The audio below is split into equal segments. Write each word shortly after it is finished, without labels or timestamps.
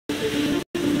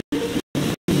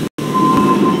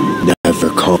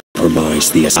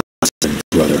against the assassin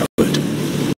brotherhood.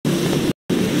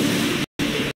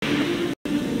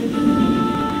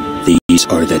 These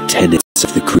are the tenets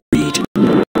of the creed,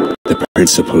 the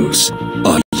principles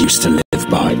I used to live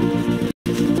by.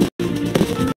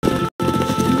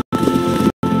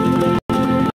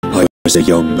 I was a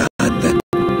young man then.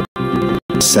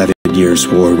 7 years'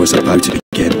 war was about to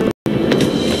begin.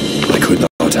 I could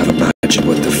not have imagined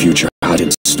what the future had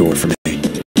in store for me,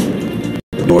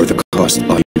 nor the cost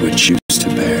I would choose to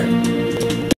bear.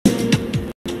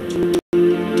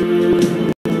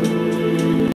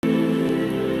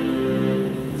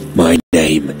 My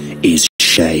name is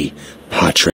Shay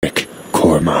Patrick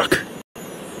Cormack.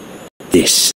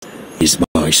 This is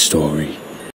my story.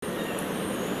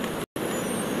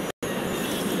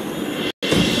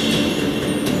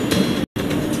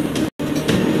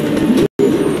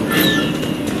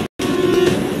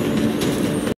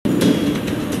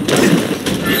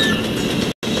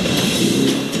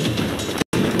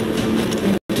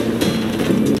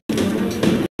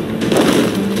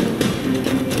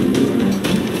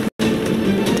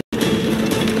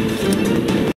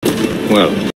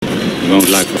 Well, you won't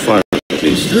like the fire, at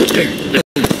least.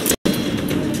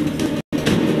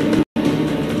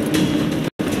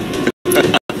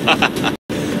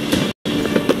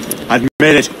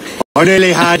 Admit it, I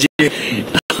nearly had you.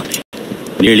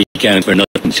 Nearly can't for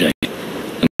nothing, Shay.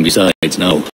 And besides,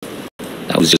 no.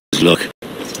 That was just luck.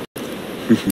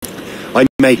 I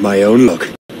made my own luck,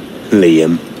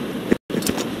 Liam.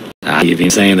 You've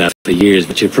been saying that for years,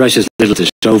 but you're precious little to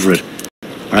show for it.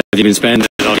 Or have you been spending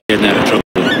it all getting out of trouble?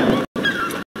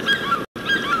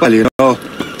 Well, you know,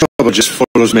 trouble just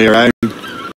follows me around.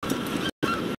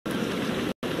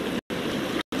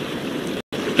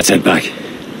 Let's head back.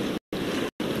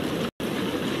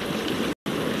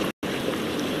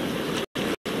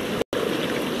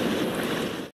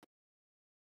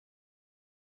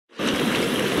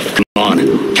 Come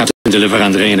on. Captain Deliver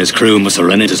Andre and his crew must have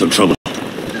run into some trouble.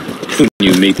 Who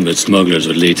knew meeting with smugglers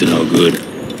would lead to no good?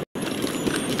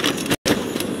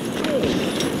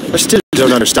 I still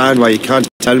don't understand why you can't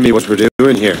tell me what we're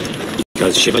doing here.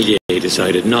 Because Chevalier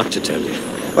decided not to tell you.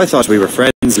 I thought we were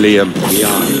friends, Liam. We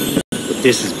are. But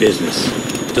this is business.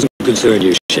 It doesn't concern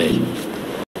you, Shay.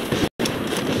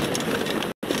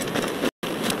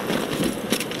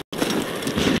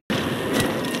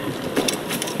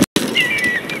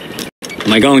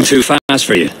 Am I going too fast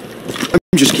for you?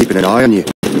 I'm just keeping an eye on you,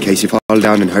 in case you fall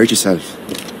down and hurt yourself.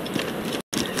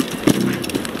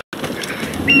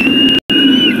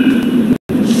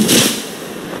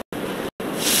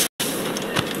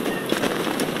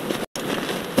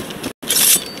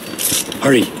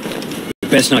 Hurry. You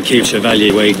best not keep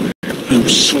Chevalier waiting. I'm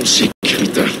so sick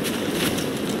with that.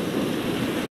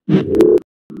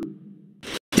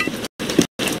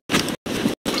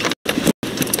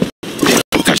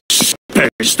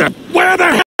 Where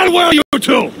the hell were you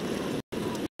two?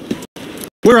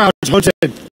 We're out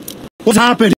hunting. What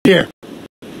happened here?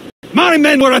 My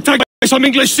men were attacked by some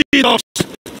English sea dogs.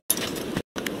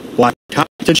 What,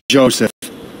 Captain Joseph?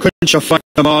 Couldn't you fight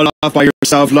them all off by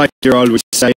yourself like you're always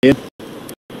saying?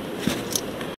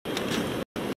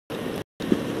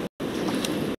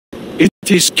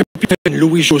 It is Captain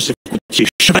Louis-Joseph Gauthier,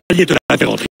 Chevalier de la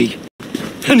Véranterie.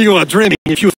 And you are dreaming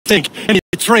if you think any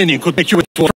training could make you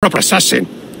into a proper assassin.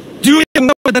 Do you even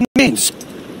know what that means?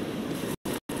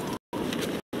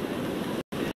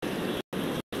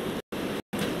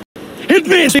 It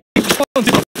means being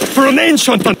responsible for an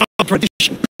ancient and proud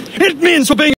tradition. It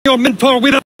means obeying your mentor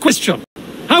without question.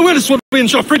 How else would we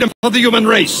ensure freedom for the human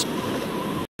race?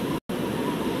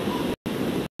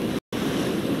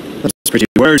 That's pretty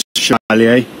words,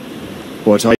 Chevalier.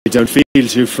 But I don't feel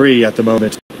too free at the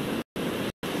moment.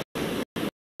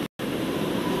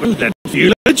 Well, then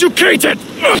feel educated!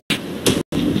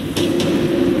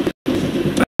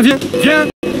 Viens,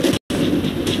 viens!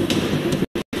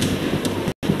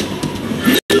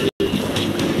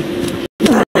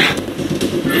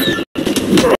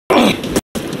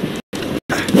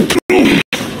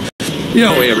 You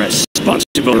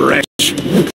irresponsible wretch!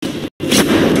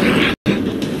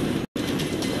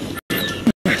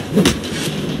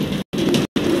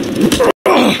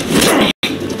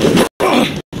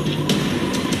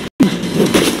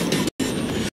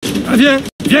 Viens,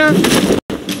 viens!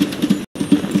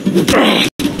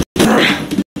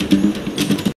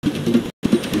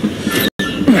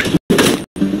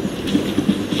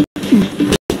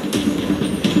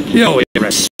 You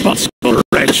irresponsible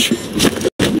wretch!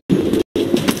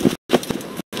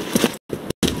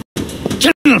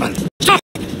 Gentlemen, stop!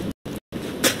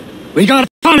 We got a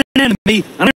common enemy,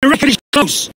 and I reckon he's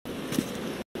close.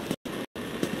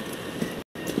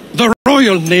 The Royal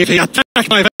Royal Navy attacked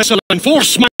my vessel and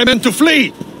forced my men to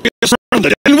flee. We are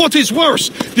surrounded, and what is worse,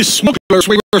 the smugglers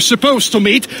we were supposed to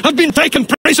meet have been taken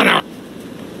prisoner.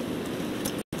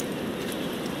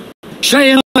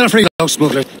 Shay and I are free, those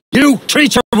smugglers. You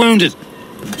treat your wounded.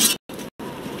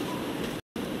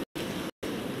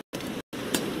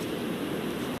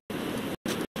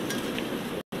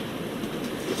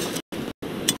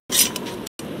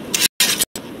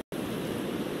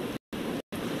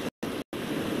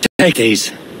 Take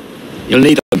these. You'll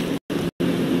need them.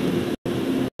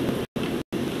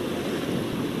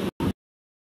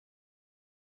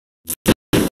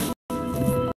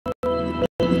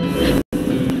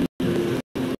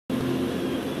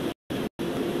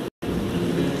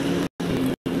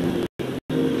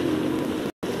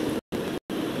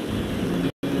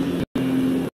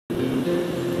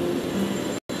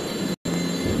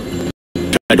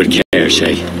 Tread with care,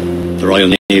 Shay. The Royal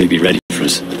Navy will be ready for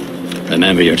us.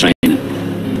 Remember your training.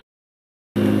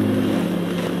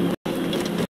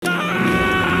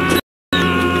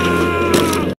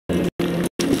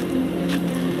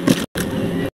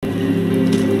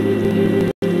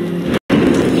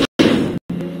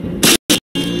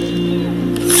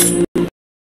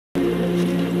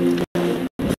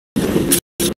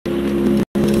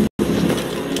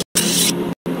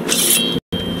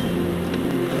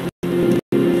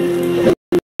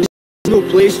 No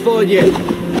place for you.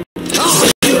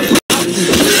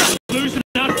 Losing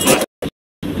that fight.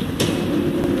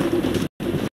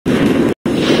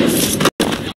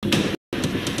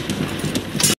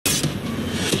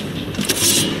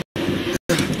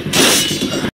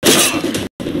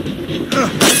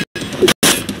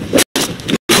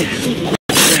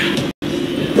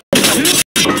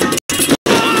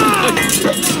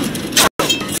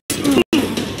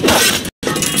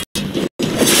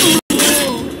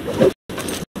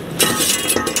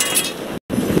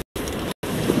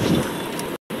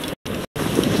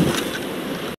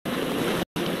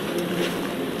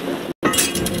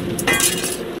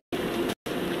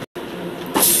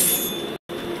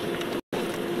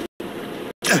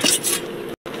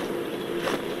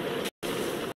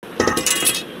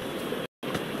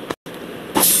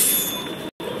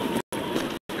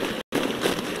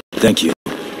 Thank you.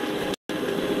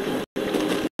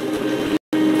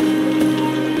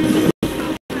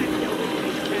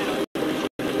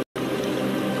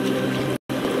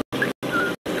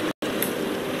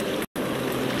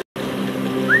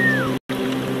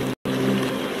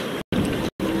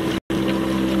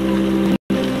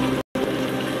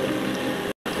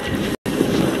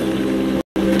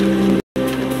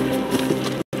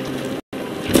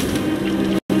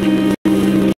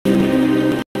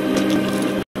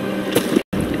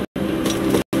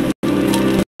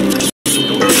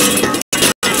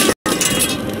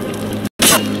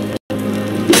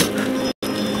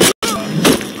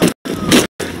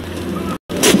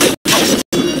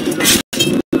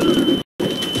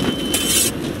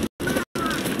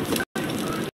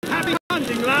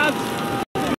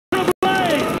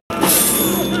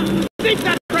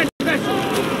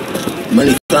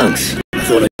 Many thanks. I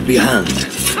thought I'd be hanged.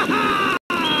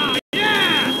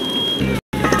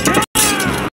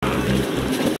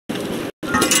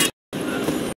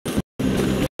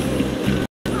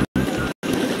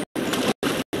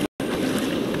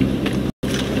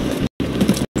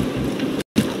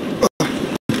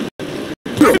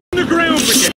 The ground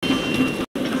again.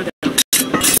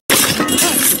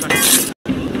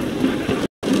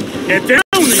 Get down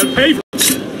and you'll pay for it.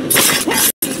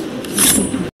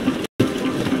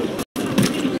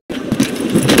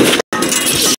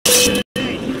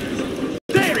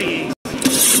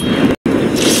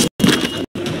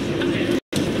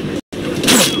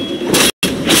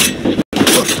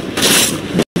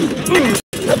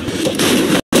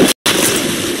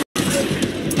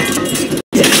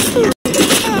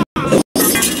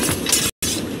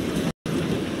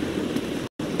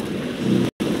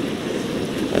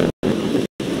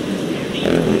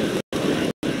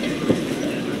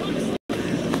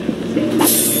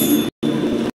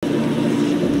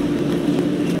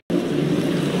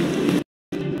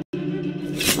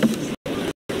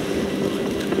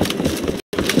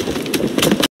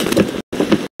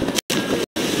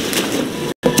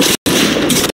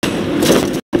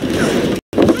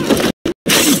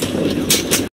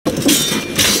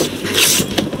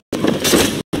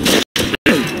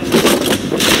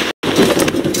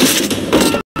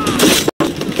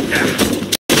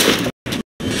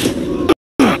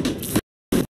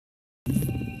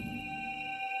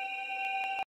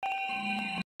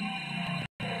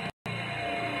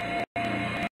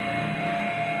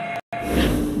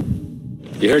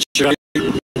 You heard, Shay?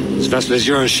 This vessel is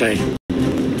yours, Shay.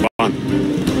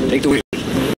 Take the wheel.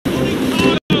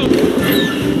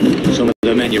 Some of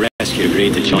the men you rescued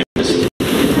agreed to join us.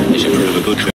 You should prove a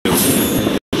good crew.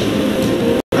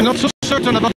 I'm not so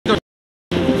certain about your...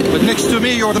 But next to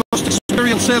me, you're the most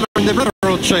experienced sailor in the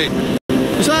railroad chain.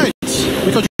 Besides,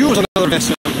 we could use another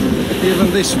vessel.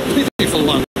 Even this pitiful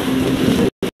one.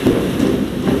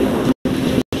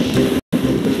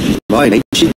 Mine, ain't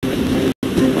she?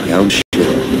 My own ship.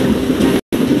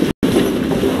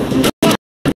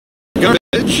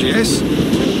 Garbage, yes.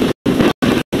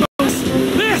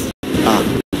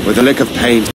 With a lick of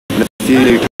paint and a few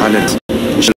new cannons,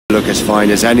 she'll look as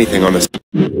fine as anything on us.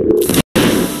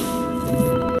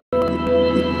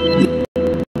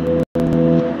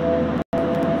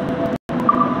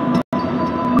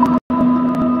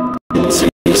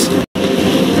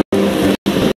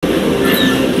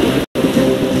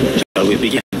 Shall we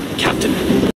begin, Captain?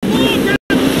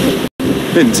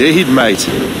 Indeed, mate.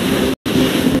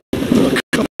 Oh,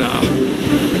 come now.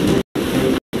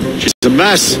 She's a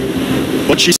mess,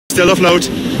 but she's still afloat.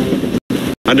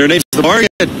 And her name's the Bagian.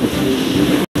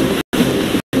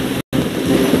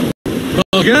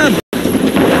 Again?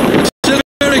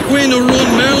 Silvery Queen who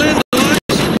run Merlin, the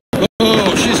lies?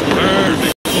 Oh, she's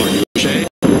perfect for you, Shay.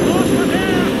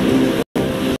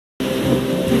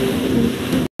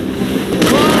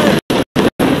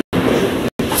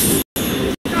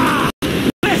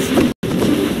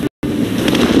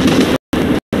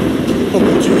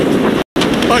 Oh, gee.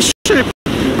 A ship!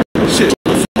 Ship!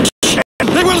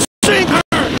 They will sink her!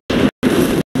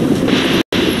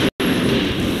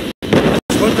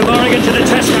 Put the Bagian to the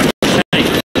test, Captain.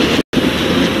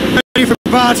 Ready for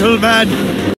battle, man!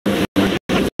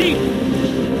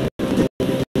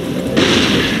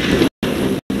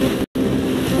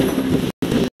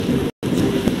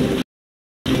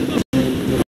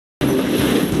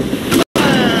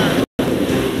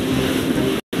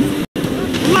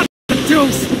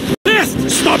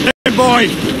 Stop them, boy!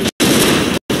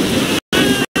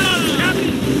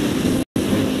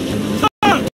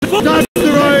 That's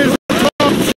the rise!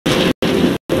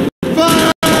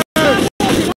 Fire!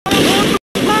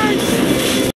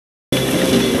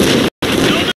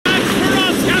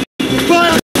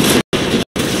 Fire!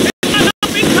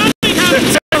 They're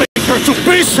tearing her to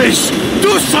pieces!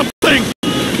 Do something!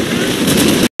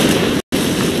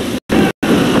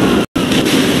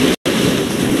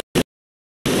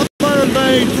 Fire and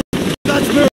main! Let's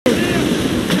move!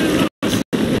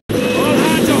 All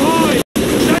hands ahoy!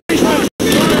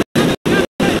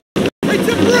 It's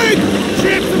a brig!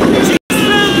 Ship! She's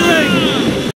foundering!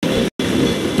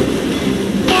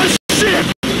 My ship!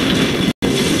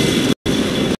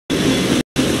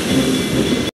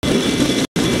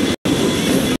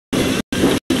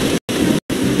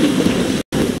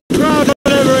 Crowd on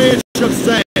every inch of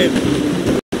sail!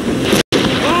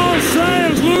 All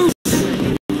sails loose!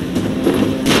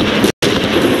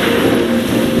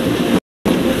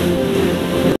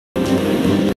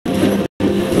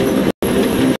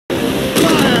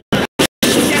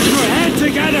 Get your head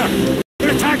together!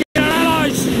 We're attacking our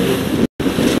allies!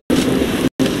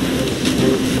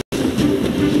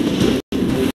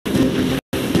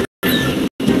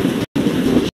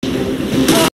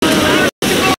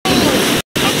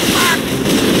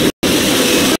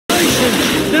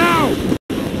 Now!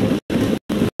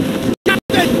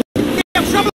 Captain! We have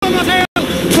trouble on the tail!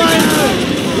 Fire!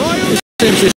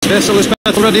 Seems this vessel is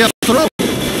battle ready after all.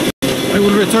 I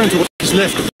will return to what is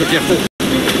left of the depot.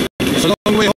 It's a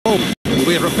long way home, and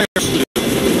we have repairs to do.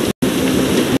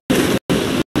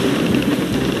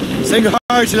 Sing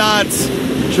hard, lads!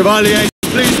 Chevalier,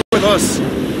 please with us!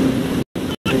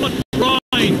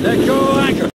 Let go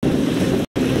anchor!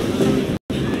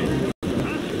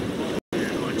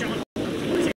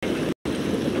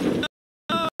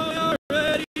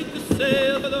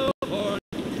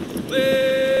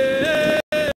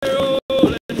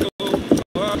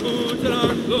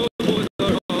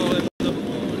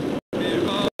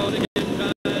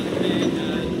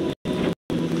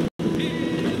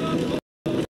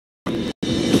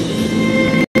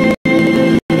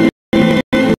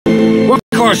 What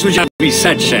course would you have me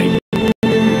set, Shay?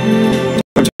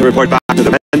 Time to report back to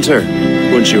the mentor.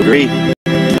 Wouldn't you agree?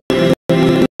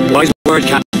 Wise word,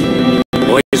 Captain.